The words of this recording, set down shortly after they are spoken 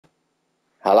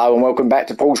Hello and welcome back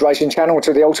to Paul's Racing Channel,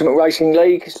 to the Ultimate Racing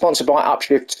League, sponsored by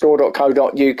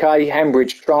upshiftstore.co.uk,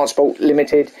 Hambridge Transport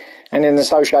Limited, and in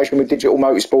association with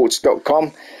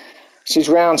digitalmotorsports.com. This is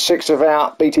round 6 of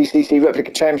our BTCC Replica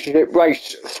Championship.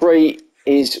 Race 3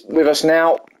 is with us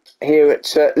now here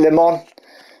at Le Mans.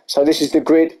 So this is the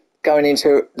grid going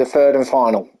into the third and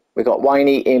final. We've got Wayne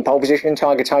in pole position,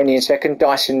 Tiger Tony in second,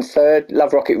 Dyson third,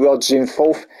 Love Rocket Rods in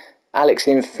fourth, Alex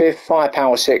in fifth,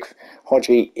 Firepower sixth,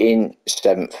 Hodgie in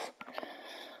seventh.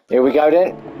 Here we go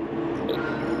then.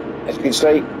 As you can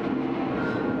see,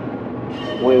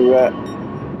 we're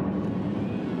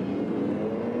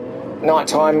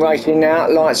nighttime racing now.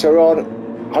 Lights are on.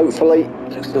 Hopefully,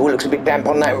 still looks a bit damp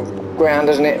on that ground,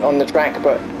 doesn't it, on the track?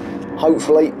 But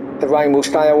hopefully the rain will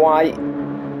stay away.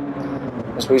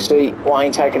 As we see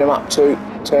Wayne taking them up to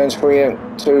turns 2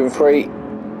 and 3.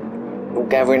 All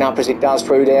gathering up as it does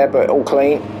through there, but all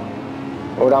clean.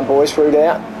 Well done, boys, through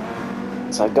there.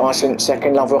 So Dyson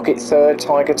second, Love Rocket third,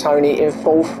 Tiger Tony in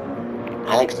fourth,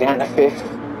 Alex down to fifth.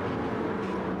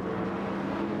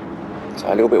 So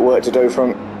a little bit of work to do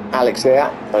from Alex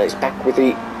there, but it's back with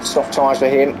the soft tyres for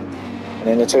him. And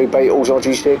then the two Beetles,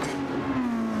 Hodgie sixth,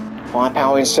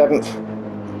 Firepower in seventh.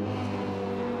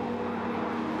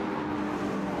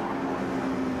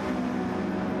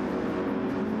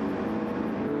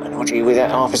 Hodgie with that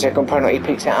half a second penalty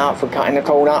picks that up for cutting the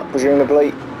corner,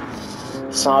 presumably.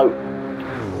 So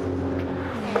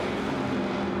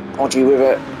Hodgie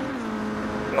with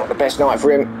not the best night for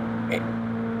him,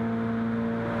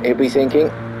 he'll be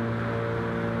thinking.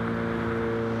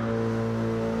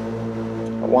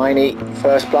 Wayne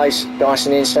first place,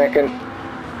 Dyson in second.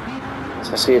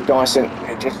 So I see if Dyson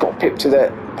just got pipped to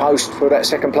the post for that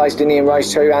second place, didn't he, in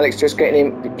race 2? Alex just getting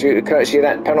him due to courtesy of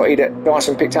that penalty that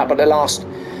Dyson picked up at the last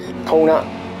corner.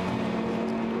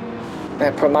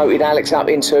 That promoted Alex up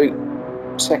into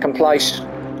second place,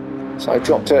 so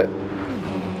dropped a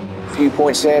few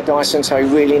points there, Dyson. So he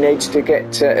really needs to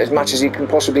get as much as he can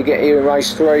possibly get here in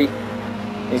race 3.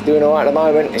 He's doing alright at the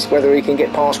moment. It's whether he can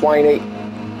get past Wayne,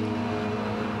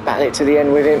 battle it to the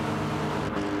end with him.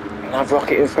 Love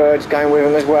Rocket in third, is going with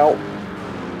him as well.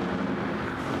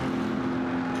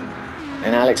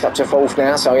 And Alex up to fourth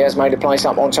now, so he has made a place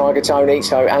up on Tiger Tony.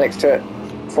 So Alex to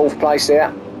fourth place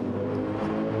there.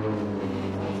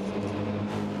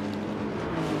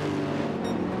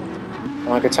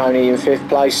 Tiger Tony in fifth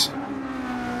place,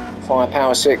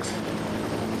 Firepower sixth.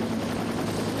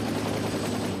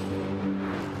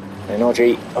 And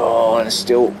Hodgie, and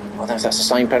still, I don't know if that's the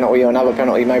same penalty or another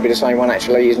penalty, maybe the same one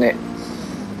actually, isn't it?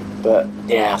 But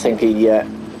yeah, I think he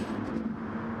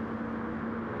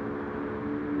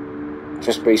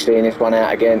just be seeing this one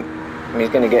out again. I mean, he's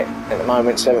going to get, at the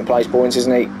moment, 7th place points,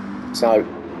 isn't he? So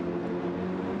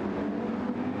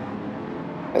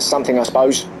that's something, I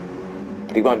suppose,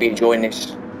 but he won't be enjoying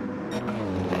this.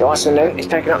 Dyson then, he's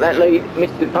taking up that lead,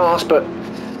 missed the pass, but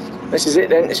this is it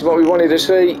then. This is what we wanted to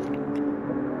see.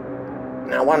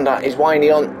 Now I wonder, is Wayne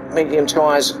on medium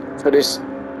tyres for this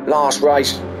last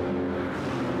race?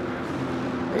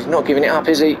 He's not giving it up,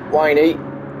 is he, Wayne?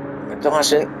 But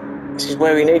Dyson, this is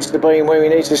where he needs to be and where he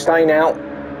needs to stay now,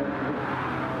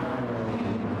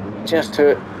 just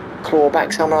to claw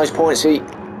back some of those points he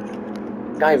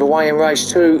gave away in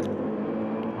race 2.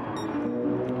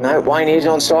 No, Wayne is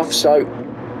on soft, so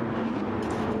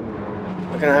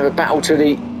we're going to have a battle to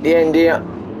the end here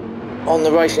on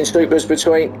the racing supers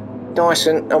between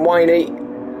Dyson and Wayne.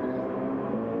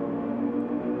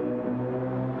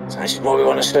 So this is what we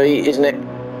want to see, isn't it?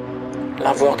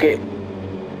 Love Rocket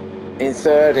in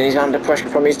third, and he's under pressure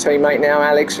from his teammate now,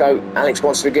 Alex. So Alex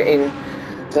wants to get in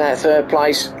to that third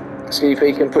place, see if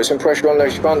he can put some pressure on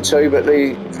those front two. But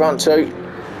the front two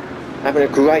having a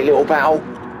great little battle.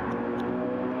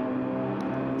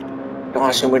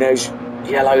 Dyson with those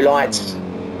yellow lights.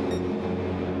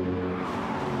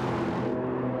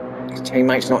 His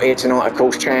teammate's not here tonight, of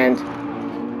course, Chand.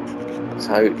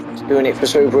 So he's doing it for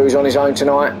Subaru's on his own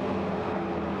tonight.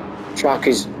 Chuck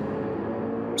is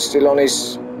still on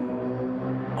his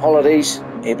holidays.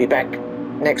 He'll be back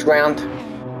next round.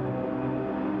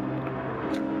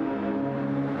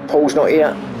 Paul's not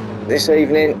here this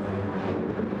evening.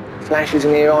 Flash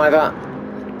isn't here either.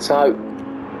 So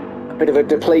a bit of a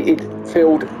depleted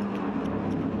field,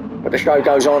 but the show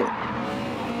goes on.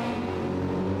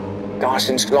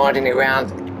 Dyson sliding it round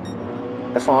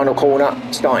the final corner,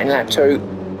 starting lap 2.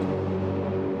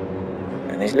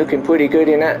 And he's looking pretty good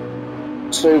in that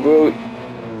Subaru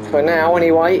for now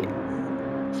anyway.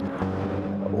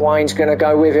 Wayne's going to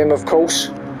go with him, of course,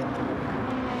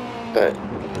 but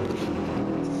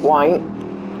Wayne,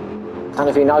 I don't know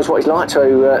if he knows what it's like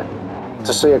to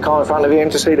to see a car in front of him,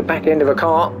 to see the back end of a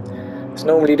car. It's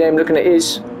normally them looking at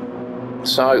his.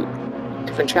 So,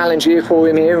 different challenge here for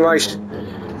him here in race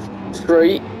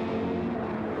 3.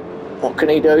 What can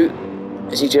he do?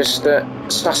 Is he just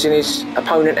sussing his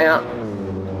opponent out?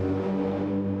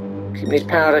 Keeping his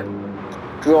powder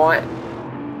dry,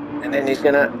 and then he's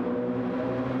going to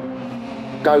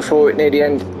go for it near the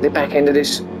end, the back end of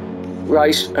this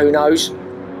race. Who knows?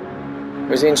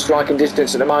 He's in striking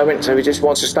distance at the moment, so he just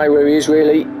wants to stay where he is.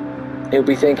 Really, he'll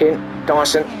be thinking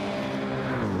Dyson.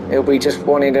 He'll be just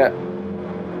wanting to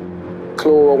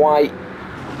claw away.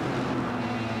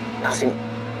 I think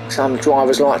some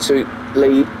drivers like to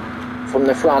lead from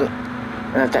the front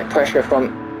and have that pressure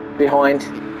from behind.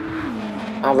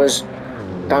 Others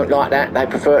don't like that. They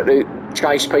prefer to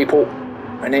chase people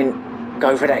and then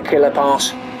go for that killer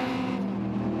pass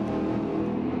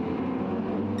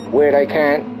where they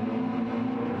can.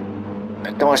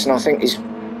 But Dyson, I think, is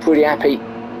pretty happy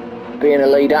being a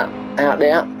leader out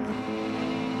there.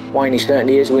 Wayne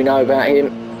certainly is. We know about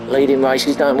him leading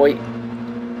races, don't we?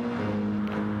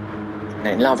 And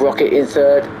then Love Rocket in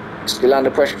 3rd, still under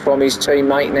pressure from his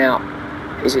teammate now.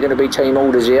 Is it going to be team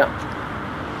orders here?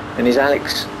 And is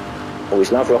Alex, or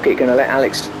is Love Rocket going to let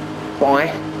Alex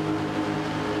by?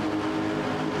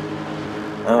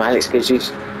 Oh, Alex gives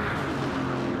his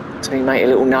teammate a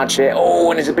little nudge there. Oh,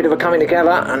 and there's a bit of a coming together,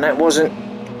 and that wasn't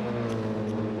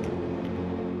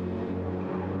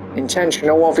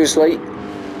intentional, obviously.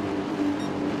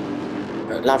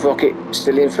 But Love Rocket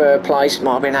still in 3rd place.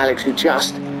 Might have been Alex who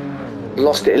just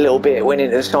lost it a little bit, went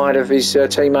into the side of his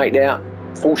teammate there.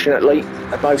 Fortunately,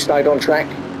 they both stayed on track.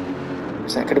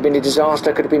 So that could have been a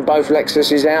disaster. Could have been both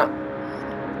Lexuses out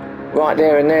right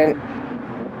there and then.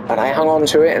 But they hung on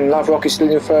to it, and Love Rocket still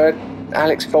in 3rd.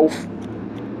 Alex 4th.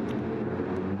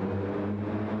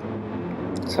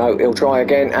 So he'll try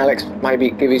again. Alex maybe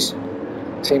give his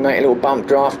teammate a little bump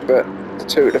draft, but the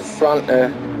two at the front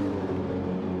are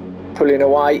pulling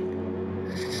away.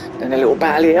 Then a little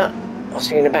battle here. I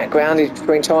see in the background is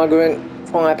between Tiger and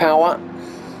Firepower.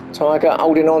 Tiger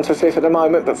holding on for 5th at the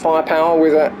moment, but Firepower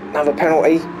with another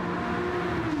penalty.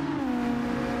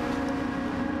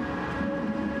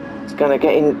 He's going to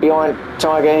get in behind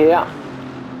Tiger here.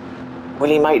 Will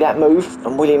he make that move,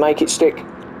 and will he make it stick?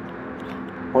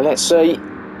 Well, let's see.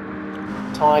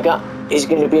 Tiger is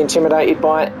going to be intimidated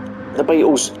by the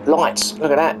Beetles lights.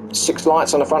 Look at that, 6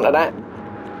 lights on the front of that.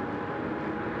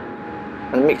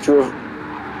 And a mixture of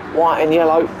white and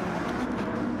yellow.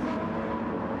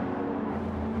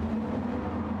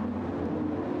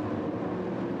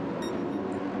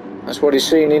 That's what he's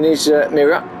seeing in his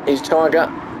mirror. His Tiger.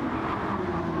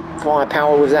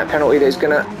 Firepower with that penalty that he's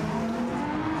going to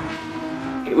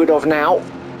get rid of now.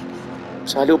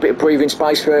 So a little bit of breathing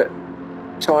space for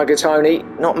Tiger Tony.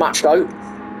 Not much though.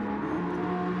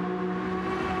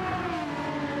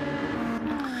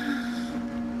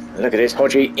 Look at this,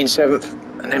 Hodgie in 7th.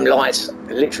 And them lights,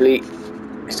 literally,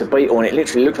 it's a Beetle, and it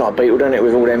literally looks like a Beetle, doesn't it,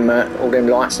 with all them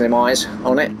lights and them eyes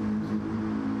on it.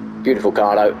 Beautiful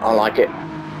car though, I like it.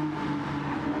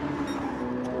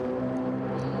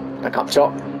 Back up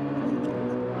top.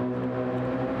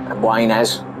 And Wayne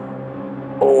has.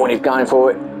 Oh, and he's going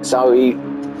for it. So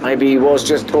maybe he was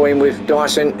just toying with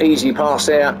Dyson. Easy pass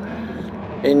there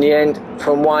in the end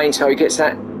from Wayne, so he gets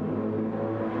that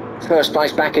 1st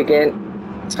place back again.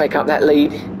 Take up that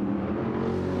lead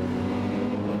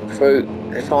through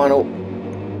the final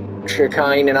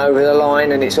chicane and over the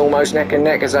line, and it's almost neck and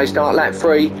neck as they start lap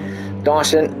 3.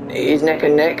 Dyson is neck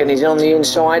and neck, and he's on the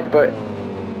inside, but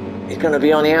he's going to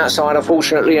be on the outside,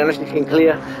 unfortunately, unless he can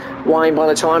clear Wayne by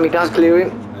the time he does clear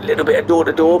him. A little bit of door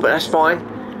to door, but that's fine.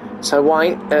 So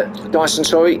Dyson,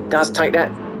 sorry, does take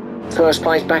that 1st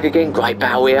place back again. Great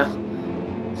battle here.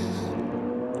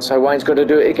 So Wayne's got to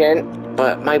do it again,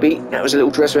 but maybe that was a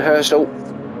little dress rehearsal.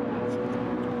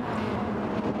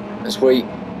 As we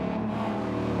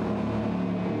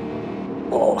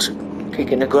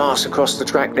kicking the grass across the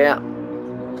track there,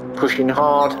 pushing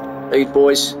hard, lead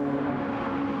boys.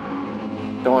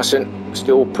 Dyson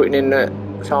still putting in the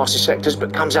fastest sectors,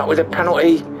 but comes up with a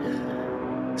penalty.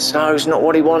 So it's not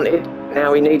what he wanted.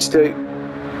 Now he needs to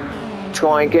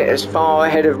try and get as far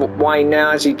ahead of Wayne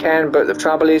now as he can, but the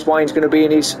trouble is Wayne's going to be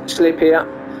in his slip here,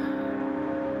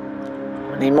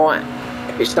 and he might,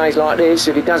 if it stays like this,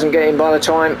 if he doesn't get in by the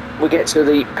time we get to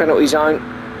the penalty zone,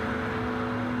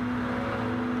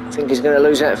 I think he's going to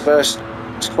lose that 1st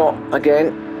spot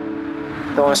again,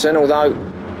 Dyson, although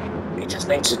he just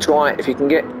needs to try it. If he can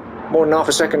get more than half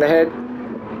a second ahead,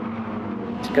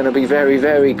 it's going to be very,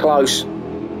 very close,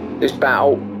 this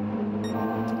battle.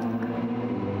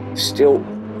 Still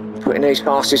putting these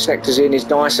fastest sectors in is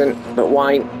Dyson, but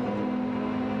Wayne,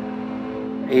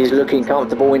 he's looking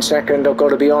comfortable in second, I've got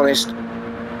to be honest.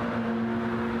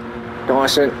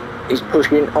 Dyson is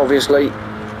pushing, obviously,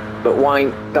 but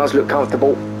Wayne does look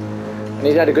comfortable. And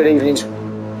he's had a good evening's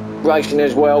racing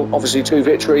as well, obviously 2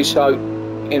 victories, so,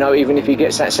 you know, even if he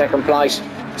gets that second place,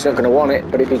 he's not going to want it,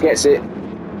 but if he gets it,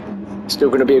 it's still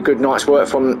going to be a good night's work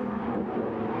from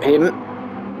him.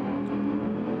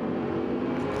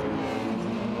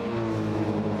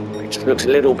 Which looks a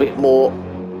little bit more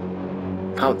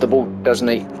comfortable, doesn't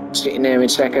he? Sitting there in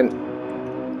second.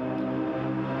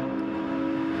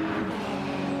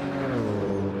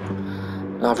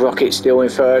 Love Rocket still in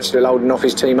third, still holding off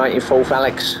his teammate in fourth,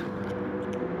 Alex.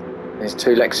 There's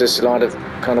 2 Lexus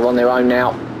kind of on their own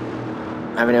now,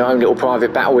 having their own little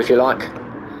private battle, if you like.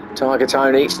 Tiger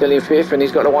Tony still in fifth, and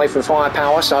he's got away from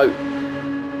Firepower, so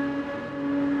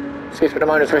fifth at the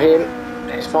moment for him.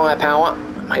 There's Firepower.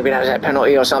 Maybe that was that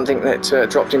penalty or something that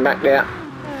dropped him back there.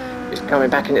 He's coming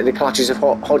back into the clutches of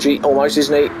Hodgie almost,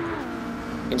 isn't he?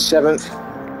 In seventh.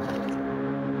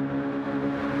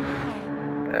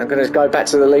 I'm going to go back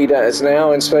to the leaders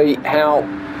now and see how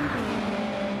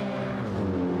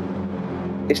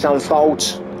it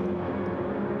unfolds.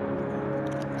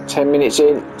 10 minutes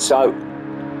in, so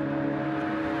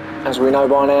as we know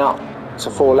by now, it's a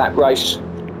 4-lap race.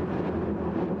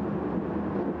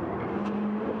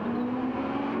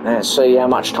 Let's see how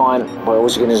much time. Well,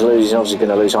 what's he going to lose? He's obviously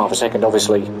going to lose half a second,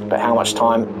 obviously, but how much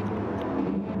time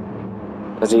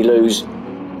does he lose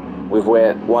with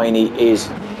where Wayne is?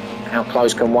 How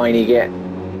close can Wayne get?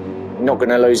 Not going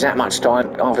to lose that much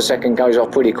time. Half a second goes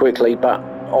off pretty quickly, but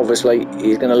obviously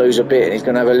he's going to lose a bit and he's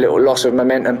going to have a little loss of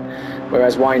momentum,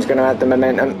 whereas Wayne's going to have the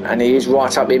momentum, and he is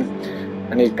right up him,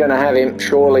 and he's going to have him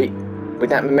surely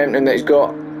with that momentum that he's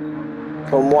got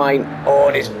from Wayne. Oh,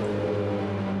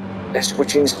 they're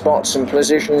switching spots and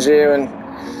positions here, and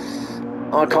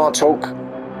I can't talk,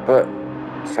 but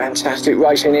fantastic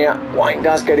racing here. Wayne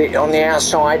does get it on the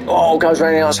outside. Oh, goes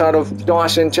around the outside of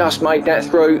Dyson, just made that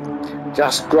through,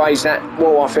 just grazed that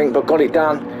wall, I think, but got it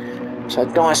done. So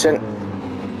Dyson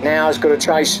now has got to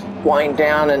chase Wayne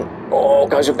down, and oh,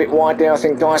 goes a bit wide there. I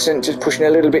think Dyson just pushing a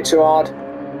little bit too hard.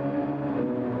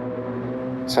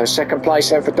 So second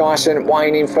place then for Dyson,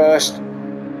 Wayne in first.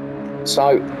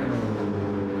 So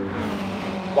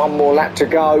one more lap to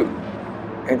go,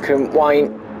 and can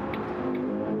Wayne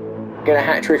get a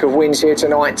hat-trick of wins here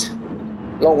tonight?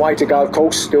 Long way to go, of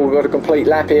course. Still got a complete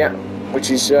lap here, which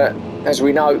is, as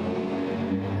we know,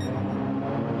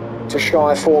 just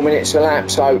shy of 4 minutes a lap,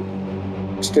 so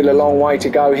still a long way to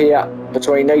go here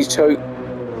between these two.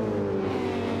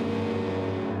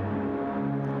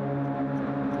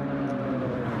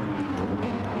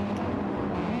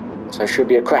 So should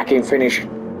be a cracking finish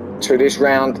to this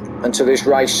round and to this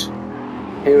race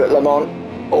here at Le Mans.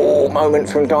 Oh, moment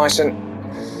from Dyson.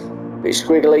 Bit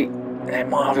squiggly. They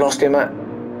might have lost him a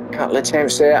couple of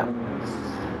attempts there.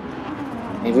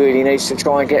 He really needs to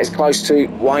try and get as close to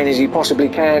Wayne as he possibly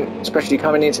can, especially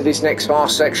coming into this next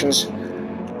fast sections.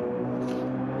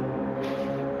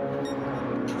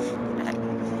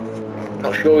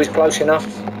 Not sure he's close enough.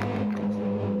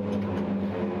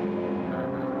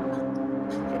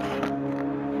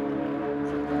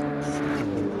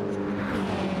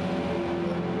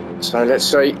 So let's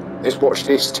see, let's watch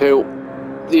this till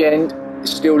the end.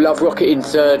 Still Love Rocket in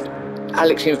third,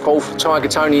 Alex in fourth, Tiger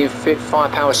Tony in fifth,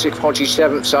 Firepower sixth, Hodgie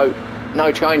seventh, so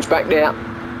no change back there.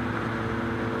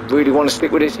 Really want to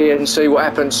stick with it here and see what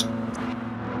happens.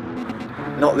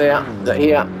 Not there, but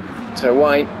here. So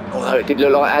Wayne, although it did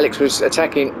look like Alex was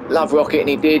attacking Love Rocket, and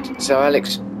he did, so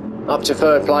Alex up to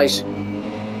third place.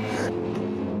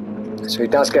 So he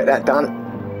does get that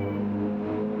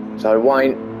done. So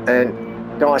Wayne and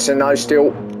Dyson though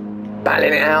still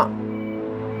battling it out.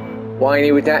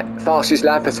 Wayne with that fastest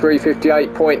lap of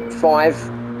 3:58.5.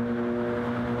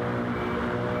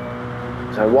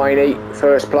 So Wayne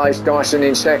first place, Dyson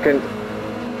in second.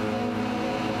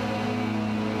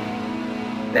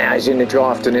 Now he's in the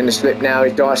draft and in the slip now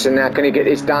is Dyson. Now can he get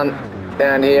this done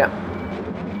down here?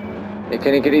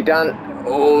 Can he get it done?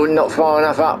 Oh, not far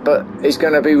enough up, but he's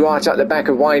going to be right up the back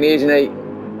of Wayne, isn't he?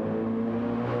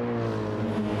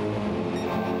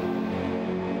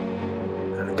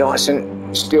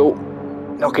 Dyson still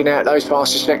knocking out those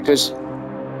fastest sectors.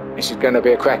 This is going to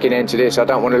be a cracking end to this. I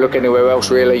don't want to look anywhere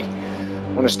else really.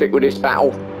 I want to stick with this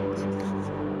battle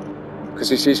because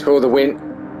this is for the win.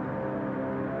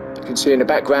 You can see in the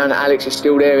background that Alex is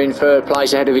still there in third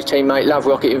place ahead of his teammate Love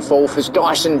Rocket in fourth as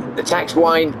Dyson attacks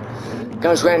Wayne.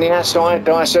 Goes round the outside,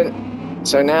 Dyson.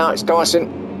 So now it's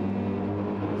Dyson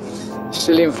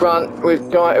Still in front with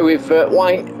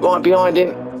Wayne right behind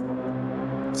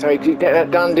him. So he could get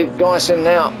that done, did Dyson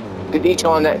now. Did he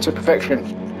time that to perfection?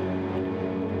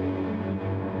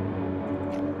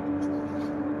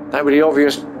 They were the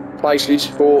obvious places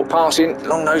for passing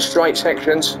along those straight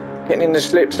sections, getting in the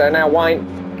slips. So now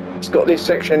Wayne, he's got this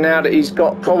section now that he's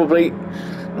got probably,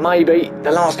 maybe,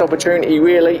 the last opportunity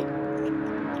really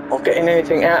of getting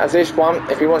anything out of this one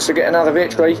if he wants to get another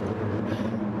victory.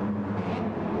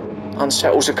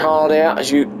 Unsettles the car there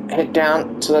as you head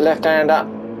down to the left-hander.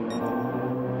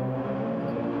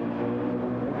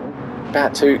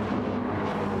 About to.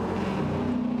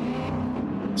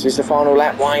 This is the final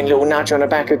lap. Wayne, little nudge on the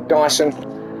back of Dyson.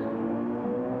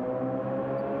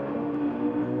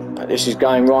 But this is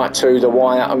going right to the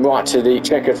wire and right to the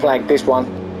checkered flag, this one.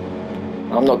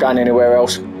 I'm not going anywhere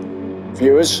else.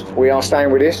 Viewers, we are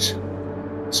staying with this.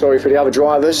 Sorry for the other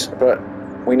drivers, but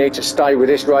we need to stay with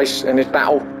this race and this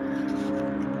battle.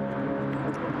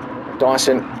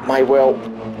 Dyson may well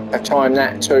have timed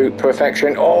that to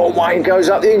perfection. Oh, Wayne goes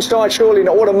up the inside, surely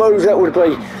not. What a move that would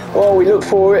be. Oh, we looked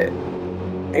for it.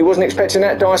 He wasn't expecting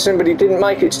that, Dyson, but he didn't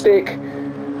make it stick.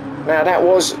 Now that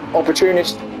was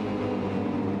opportunist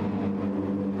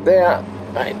there,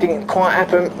 but it didn't quite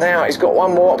happen. Now he's got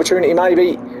one more opportunity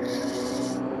maybe.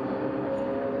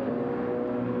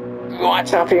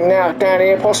 Right up him now, down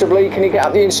here possibly. Can he get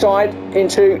up the inside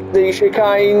into the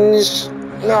chicanes?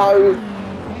 No.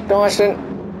 Dyson.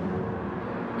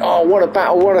 Oh, what a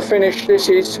battle, what a finish this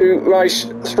is to race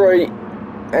 3.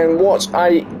 And what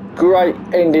a great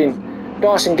ending.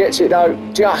 Dyson gets it though,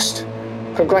 just.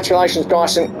 Congratulations,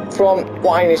 Dyson, from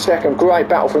Wayne in second. Great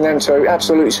battle from them two.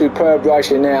 Absolutely superb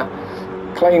racing now.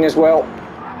 Clean as well.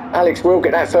 Alex will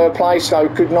get that 3rd place, so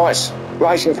good night's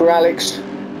racing for Alex.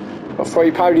 Got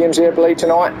 3 podiums here, I believe,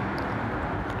 tonight.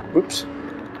 Whoops.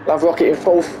 Love Rocket in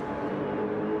 4th.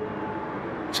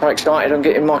 So excited, I'm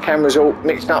getting my cameras all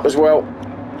mixed up as well.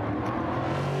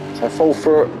 So 4th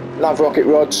for Love Rocket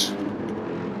Rods.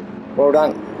 Well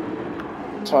done.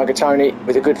 Tiger Tony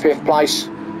with a good 5th place.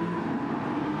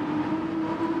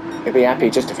 He'll be happy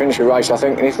just to finish a race, I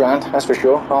think, in this round, that's for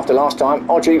sure, after last time.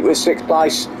 Odgie with 6th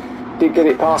place. Did get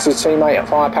it past his teammate at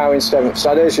Firepower in 7th.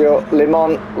 So there's your Le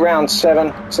Mans round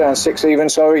 7, round 6 even,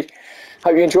 sorry.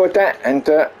 Hope you enjoyed that, and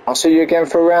I'll see you again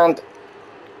for round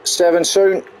 7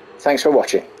 soon. Thanks for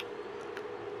watching.